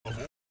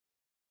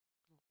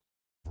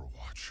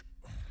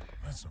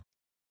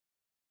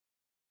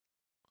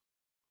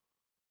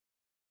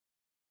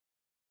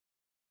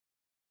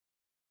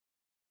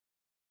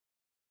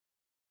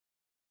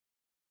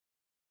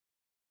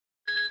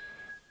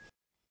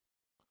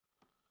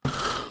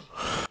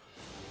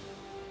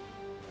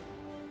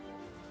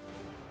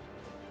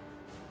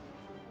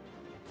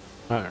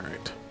All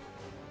right.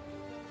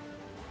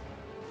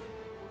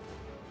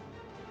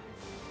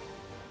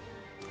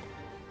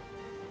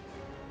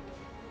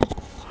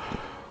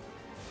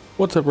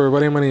 What's up,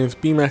 everybody? My name is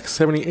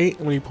BMax78. I'm going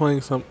to be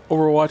playing some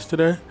Overwatch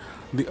today.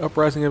 The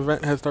Uprising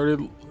event has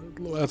started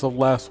as of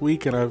last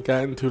week, and I've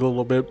gotten to it a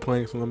little bit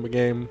playing some of the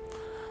game.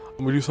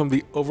 I'm going to do some of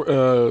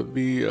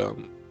the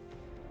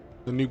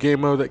new game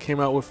mode that came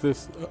out with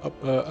this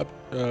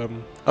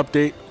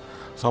update,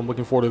 so I'm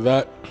looking forward to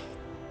that.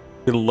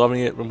 Been loving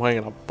it. Been playing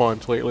it a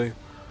bunch lately.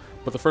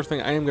 But the first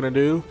thing I am going to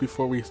do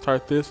before we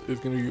start this is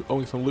going to be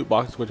opening some loot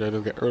boxes, which I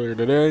just got earlier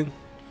today.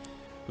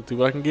 Let's see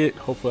what I can get.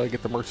 Hopefully I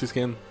get the Mercy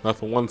skin. That's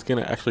the one skin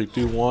I actually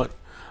do want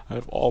out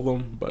of all of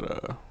them.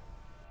 But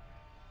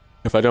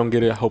if I don't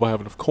get it, I hope I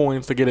have enough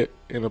coins to get it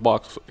in the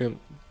box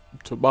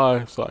to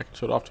buy, so I can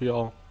show it off to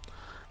y'all.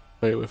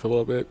 Play with it a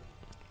little bit.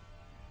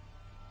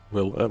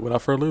 Well,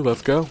 without further ado,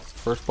 let's go.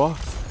 First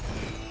boss.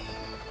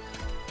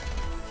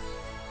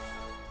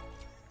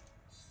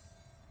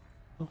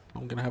 Oh,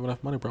 I'm gonna have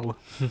enough money probably.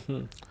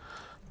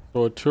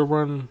 So a tour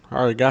run, I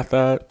already got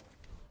that.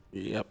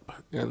 Yep,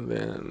 and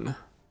then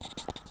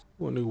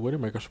a new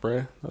Widowmaker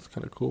spray. That's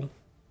kind of cool.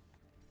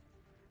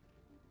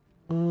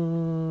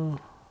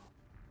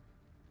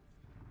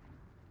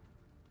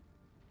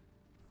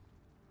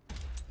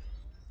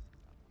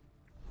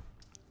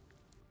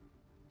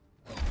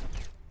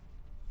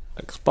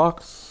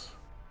 Xbox.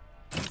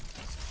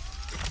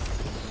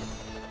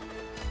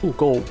 Ooh,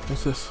 gold.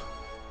 What's this?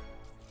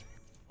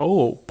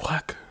 Oh,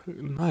 black.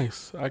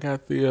 Nice. I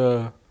got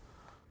the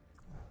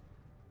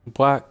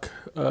black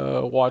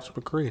watch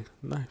McCree.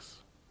 Nice.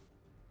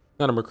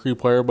 Not a McCree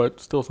player, but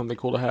still something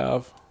cool to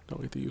have.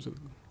 Don't get to use it.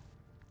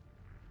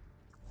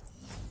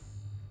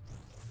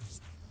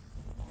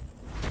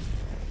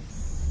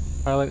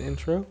 Pilot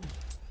intro.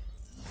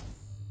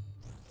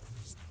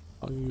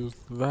 I'll use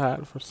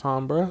that for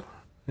Sombra.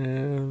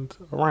 And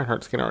a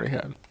Reinhardt skin I already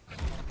had.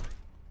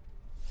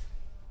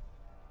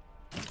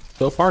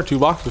 So far, 2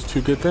 boxes,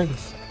 2 good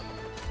things.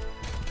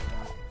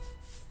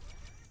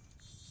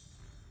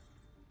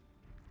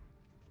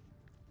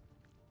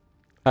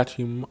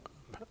 Patchy,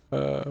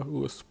 a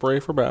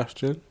spray for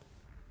Bastion.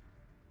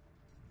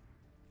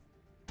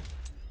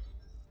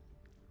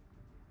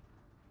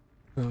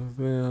 And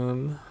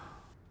then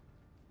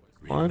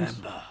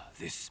remember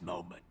this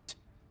moment.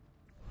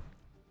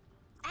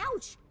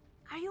 Ouch!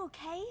 Are you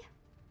okay?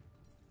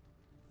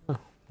 Oh,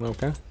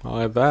 okay,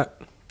 I'll add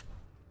that.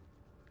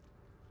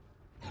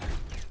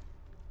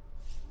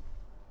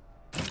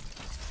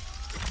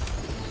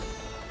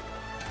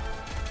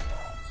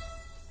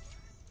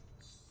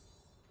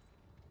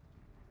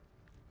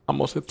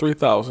 Almost at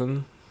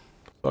 3,000.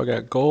 So I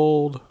got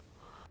gold.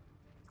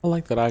 I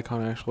like that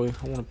icon actually.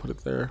 I want to put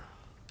it there.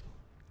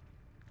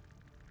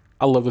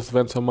 I love this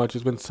event so much.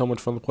 It's been so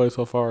much fun to play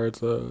so far.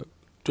 It's a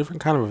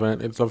different kind of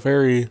event. It's a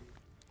very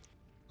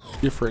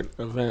different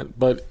event,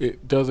 but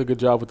it does a good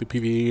job with the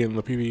PvE and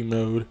the PvE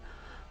mode.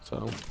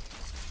 So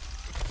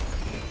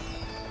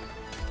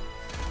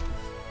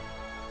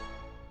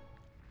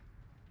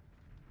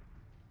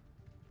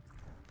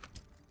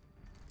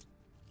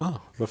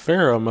oh, the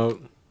Pharaoh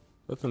emote.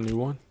 That's a new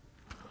one.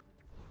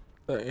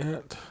 That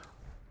yet?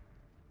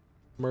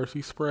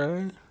 Mercy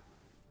spray.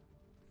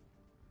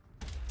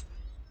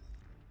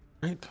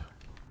 Right.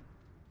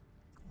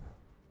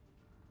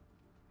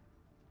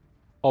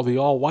 Oh, the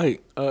all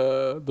white.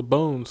 The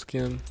bone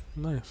skin.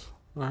 Nice.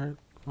 Alright,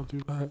 I'll do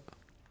that.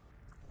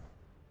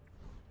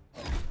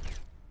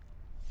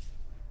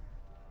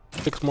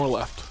 6 more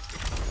left.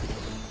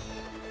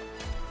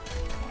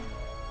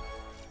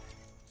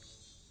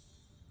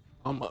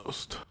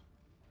 Almost.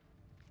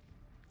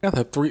 Got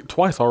that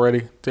twice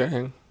already.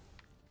 Dang.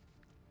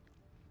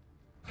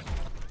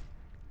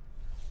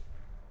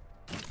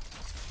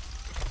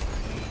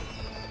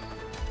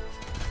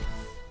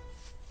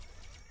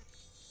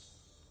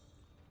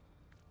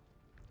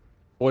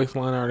 Voice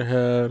line I already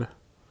had.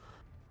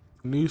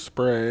 New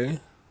spray.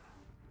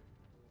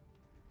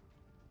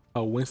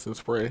 Oh, Winston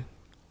spray.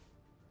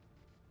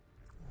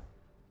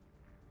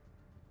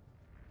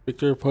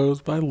 Picture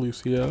posed by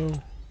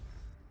Lucio.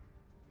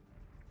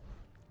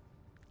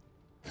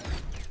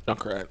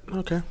 Junkrat.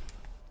 Okay.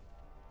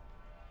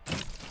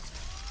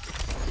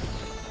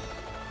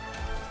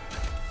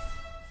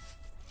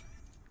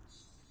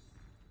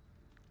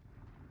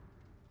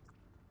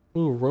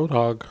 Ooh,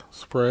 Roadhog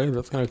spray.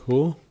 That's kind of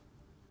cool.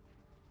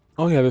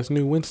 Oh yeah, this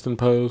new Winston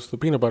pose, the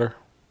peanut butter.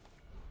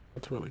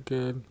 That's really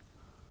good.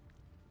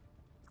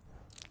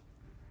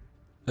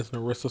 That's an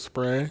Orisa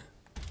spray.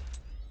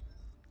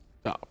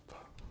 Stop.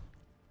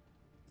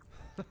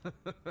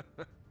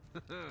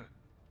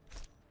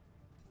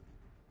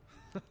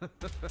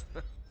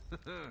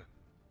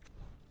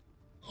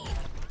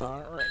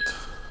 All right.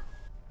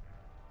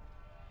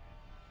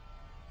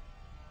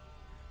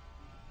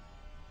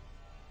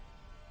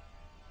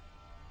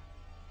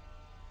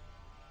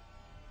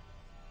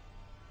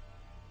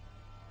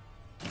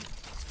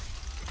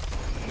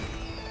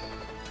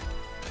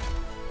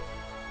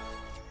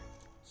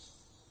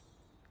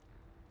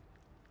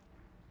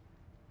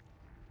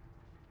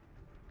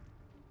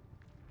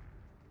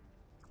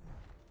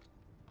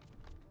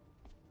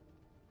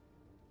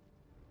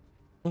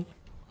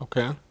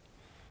 Okay.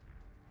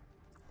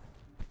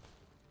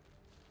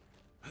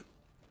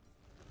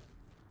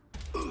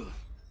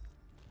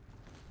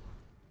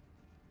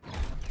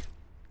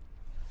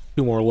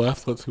 Two more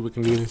left. Let's see if we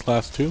can do these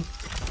last two.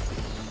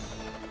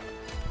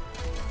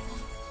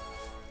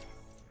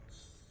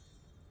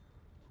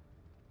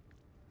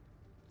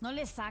 No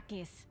le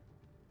saques.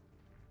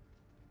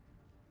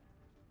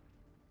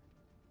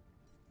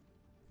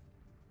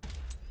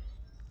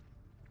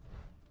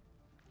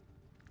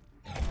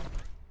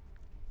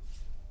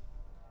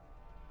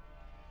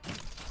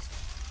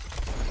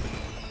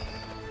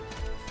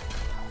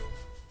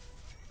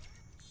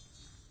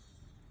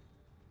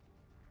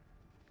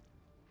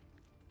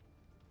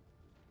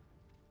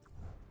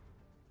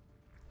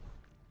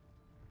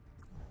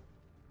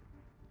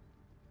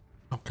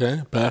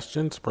 Okay,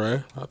 Bastion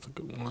spray. That's a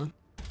good one.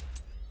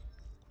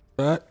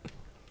 That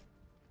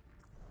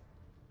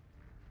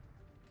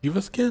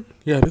Diva skin?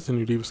 Yeah, this is a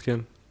new Diva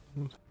skin.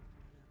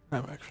 I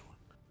have actually.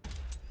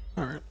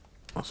 All right,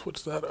 I'll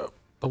switch that up.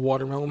 The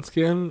watermelon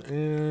skin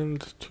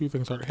and two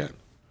things I already had.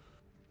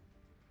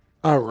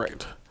 All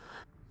right,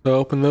 so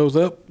open those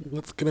up.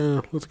 Let's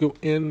go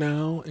in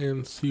now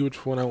and see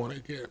which one I want to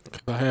get.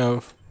 'Cause I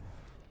have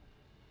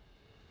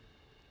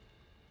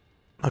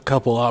a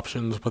couple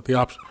options, but the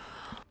option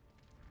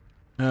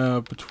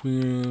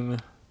between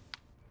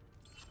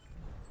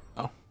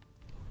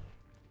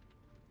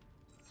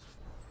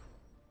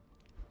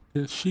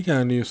she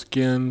got a new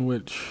skin,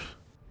 which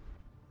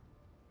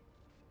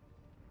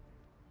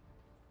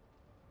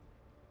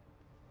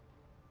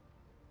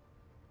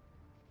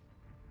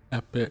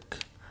epic.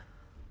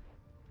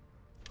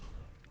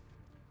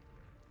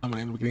 I'm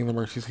gonna end up getting the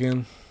Mercy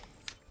skin.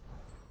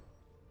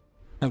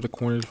 I have the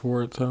coinage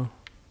for it, so.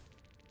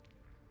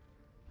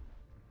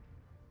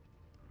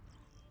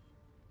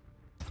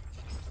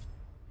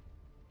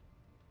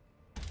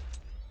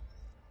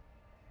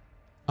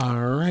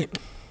 Alright.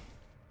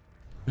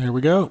 There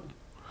we go.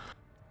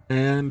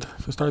 And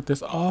to start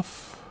this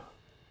off,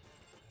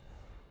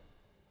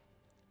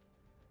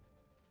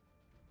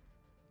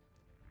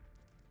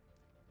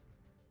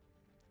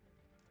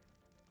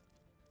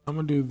 I'm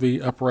gonna do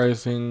the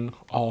Uprising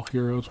All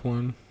Heroes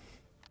one.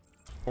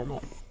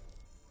 Formal.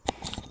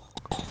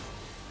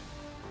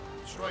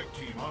 Strike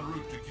team en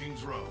route to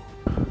King's Row.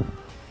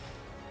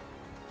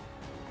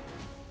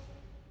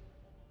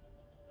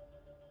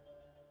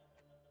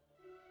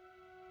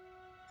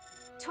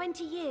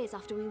 20 years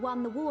after we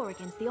won the war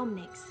against the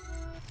Omnics.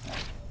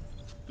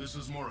 This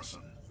is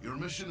Morrison. Your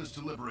mission is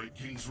to liberate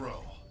King's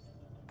Row.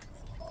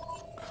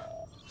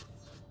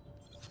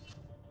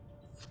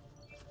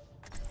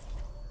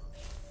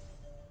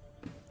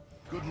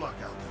 Good luck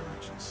out there,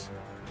 agents.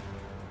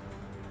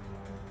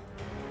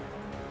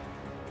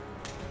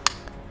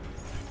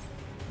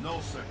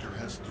 Null Sector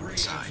has 3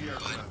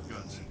 anti-aircraft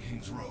guns in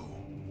King's Row.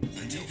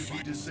 They need to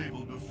be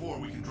disabled before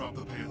we can drop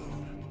the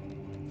payload.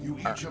 You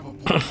each have a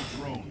portable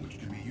drone which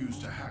can be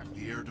used to hack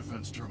the air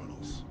defense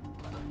terminals.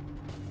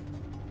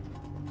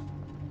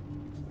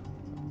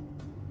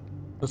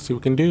 Let's see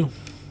what we can do.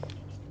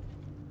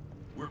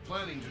 We're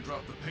planning to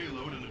drop the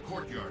payload in the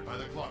courtyard by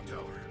the clock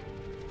tower.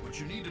 But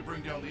you need to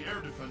bring down the air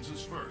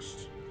defenses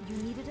first. You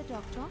needed a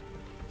doctor?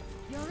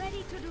 You're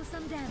ready to do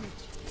some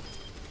damage.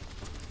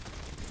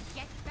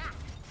 Get back!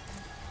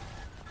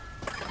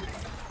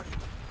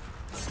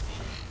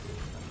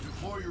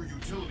 Deploy your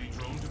utility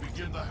drone to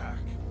begin the hack.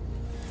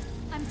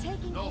 I'm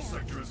taking Null care.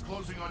 Sector is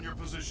closing on your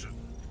position.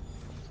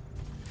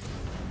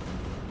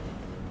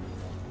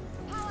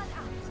 Powered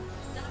up.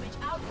 Damage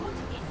output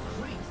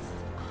increased.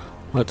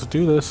 Let's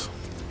do this.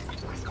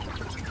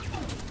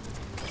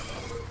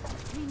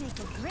 We make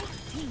a great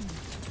team.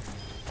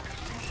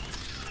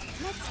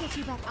 Let's get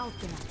you back out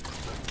there.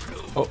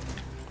 Oh.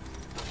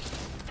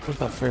 Where's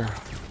that fair?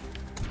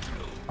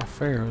 A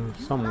fair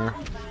is somewhere.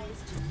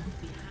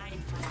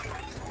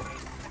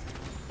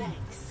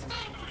 Thanks.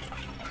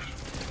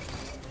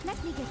 Let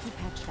me get you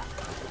patched up.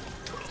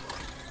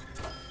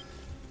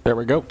 There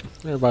we go.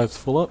 Everybody's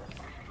full up.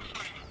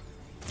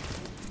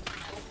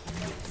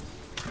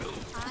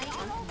 I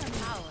am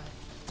overpowered.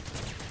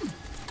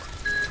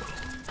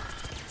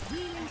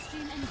 Healing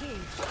stream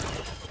engaged.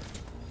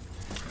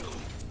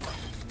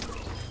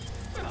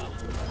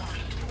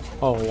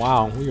 Oh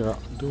wow, we are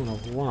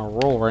we're on a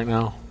roll right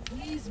now.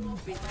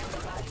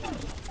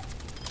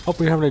 Hope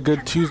you're having a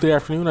good Tuesday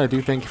afternoon. I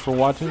do thank you for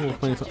watching. We're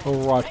playing some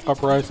Overwatch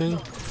Uprising.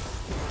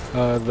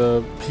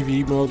 The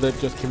PvE mode that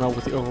just came out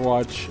with the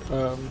Overwatch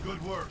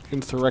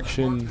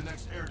Insurrection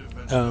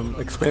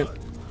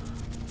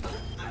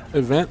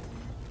event.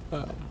 See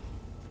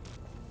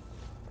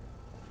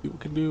what we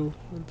can do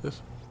with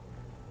this.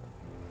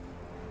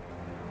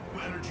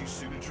 Energy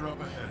signature up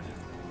ahead.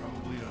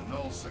 Probably a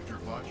Null Sector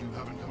bot you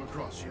haven't come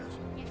across yet.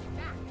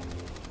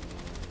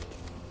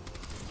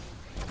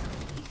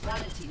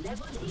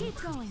 Keep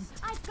going.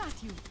 I've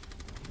got you.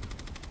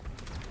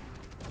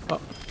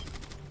 Oh.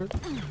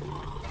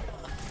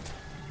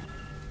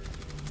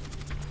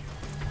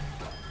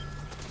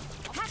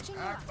 Patching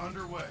you Hack up.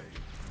 underway.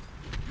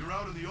 You're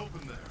out in the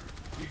open there.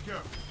 Be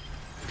careful.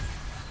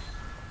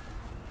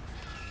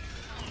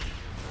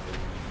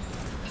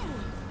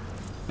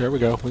 There we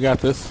go. We got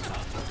this.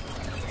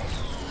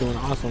 Doing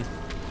awesome.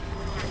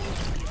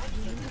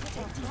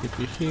 Keep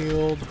you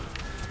healed.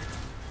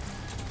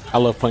 I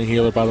love playing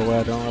healer, by the way.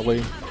 I don't really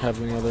have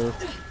any other.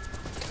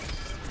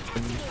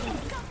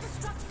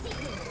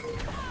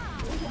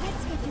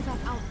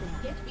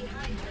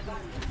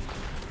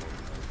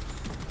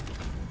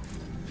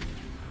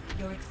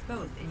 You're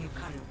exposed in your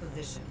current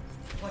position.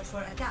 Watch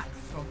for attacks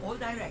from all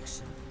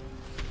directions.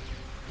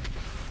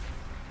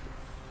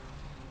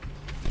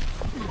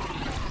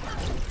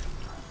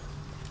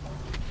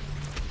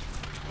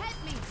 Help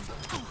me!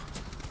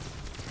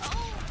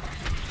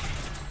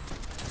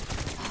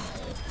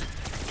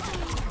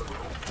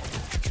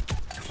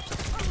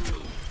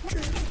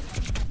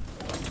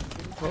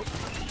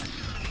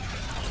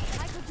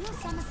 I could use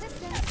some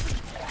assistance.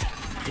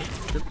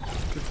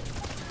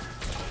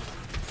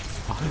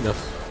 Behind us.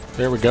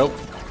 There we go.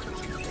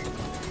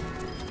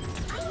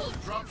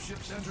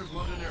 Dropships entered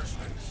London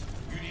airspace.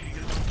 You need to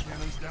get those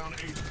cannons down 8.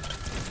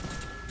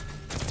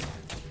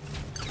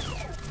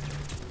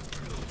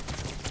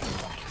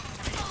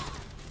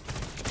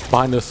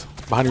 Behind us.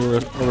 Behind you,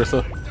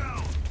 Marissa.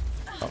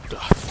 Oh,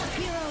 God.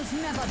 Heroes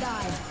never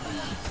die.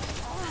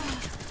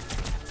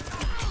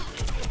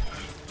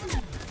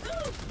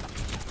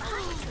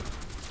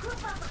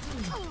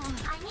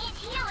 I need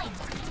healing.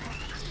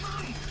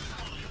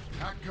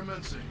 Hack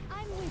commencing.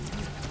 I'm with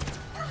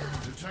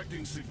you.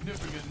 Detecting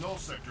significant null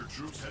sector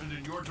troops headed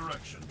in your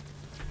direction.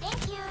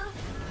 Thank you.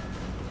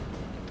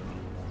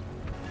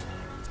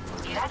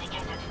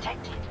 Eradicator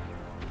detected.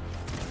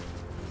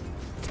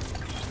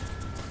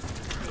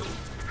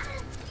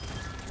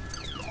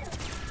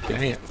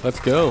 Dang it. Let's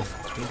go.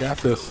 We got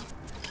this.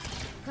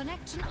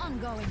 Connection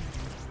ongoing.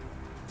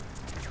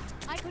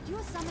 I could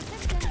use some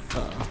assistance.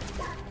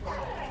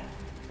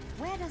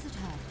 Where does it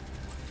hurt?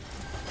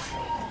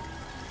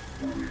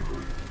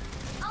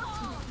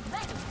 Oh,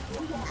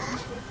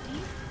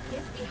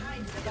 Get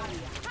behind the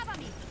barrier. Cover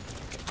me.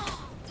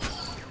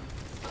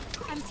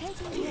 I'm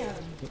taking care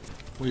of you.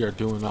 We are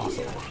doing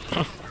awesome.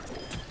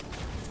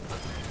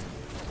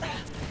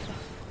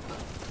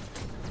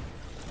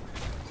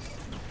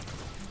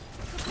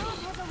 Support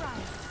has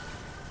arrived.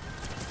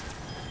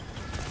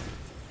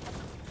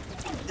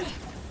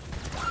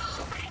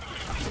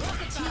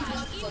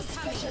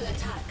 Special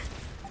attack.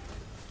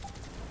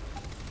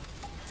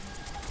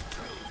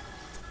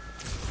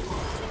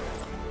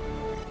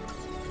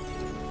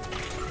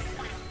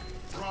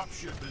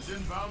 Dropship is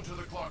inbound to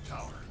the clock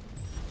tower.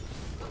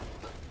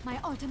 My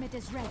ultimate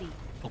is ready.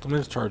 Ultimate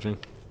is charging.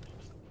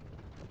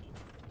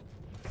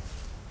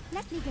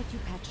 Let me get you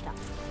patched up.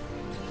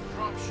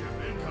 Dropship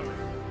incoming.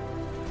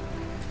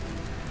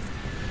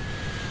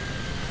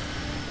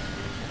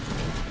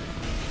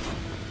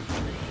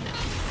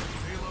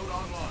 Payload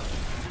online.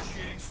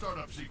 Initiating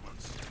startup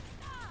sequence.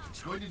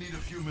 It's going to need a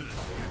few minutes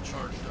to get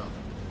charged up.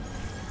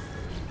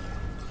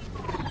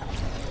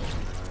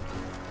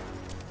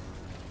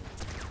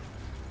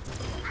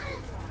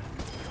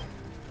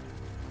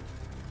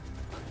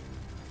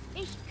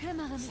 Ich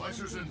kümmere mich.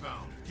 Slicers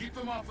inbound. Keep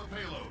them off the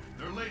payload.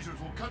 Their lasers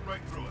will cut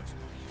right through it.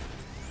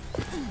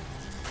 The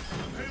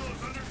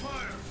payload's under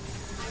fire.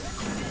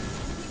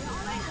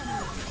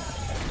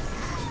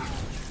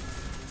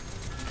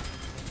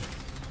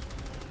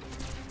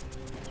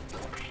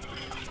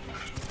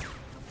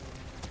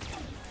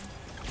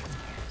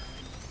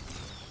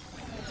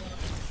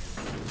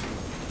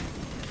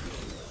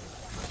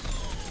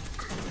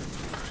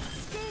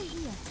 Stay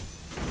here.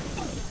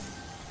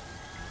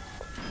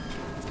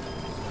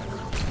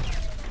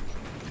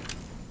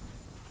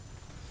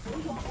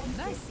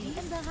 Mercy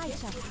in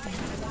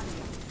Bereitschaftsdienst.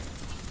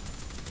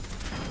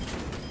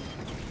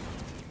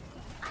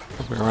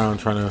 Looking around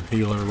trying to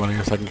heal everybody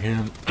as I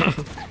can.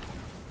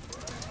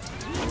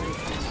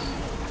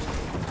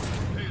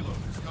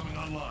 Payload is coming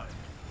online.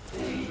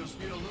 Just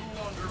need a little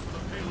longer for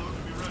the payload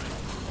to be ready.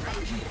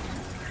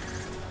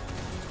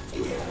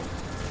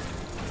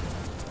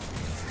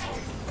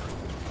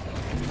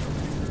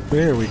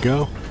 There we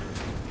go.